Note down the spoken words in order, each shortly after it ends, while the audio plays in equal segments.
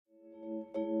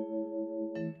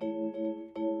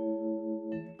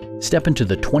Step into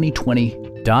the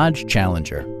 2020 Dodge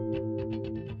Challenger.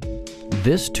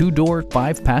 This two-door,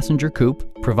 five-passenger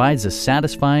coupe provides a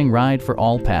satisfying ride for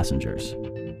all passengers.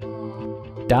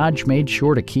 Dodge made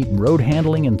sure to keep road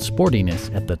handling and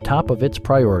sportiness at the top of its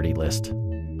priority list.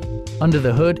 Under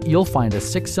the hood, you'll find a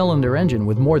six-cylinder engine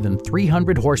with more than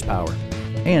 300 horsepower.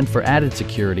 And for added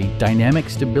security, dynamic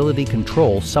stability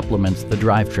control supplements the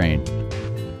drivetrain.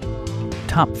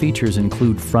 Top features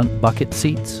include front bucket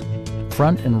seats,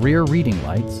 front and rear reading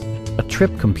lights, a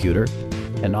trip computer,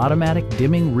 an automatic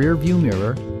dimming rear view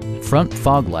mirror, front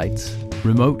fog lights,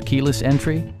 remote keyless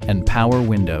entry, and power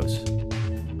windows.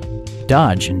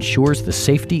 Dodge ensures the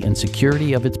safety and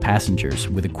security of its passengers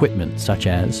with equipment such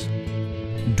as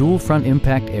dual front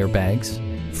impact airbags,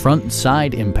 front and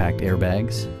side impact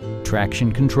airbags,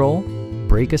 traction control,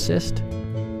 brake assist,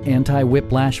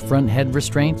 anti-whiplash front head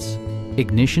restraints,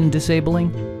 ignition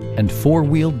disabling, and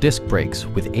four-wheel disc brakes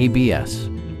with ABS.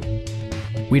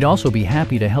 We'd also be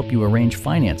happy to help you arrange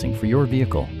financing for your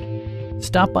vehicle.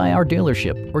 Stop by our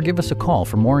dealership or give us a call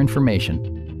for more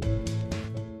information.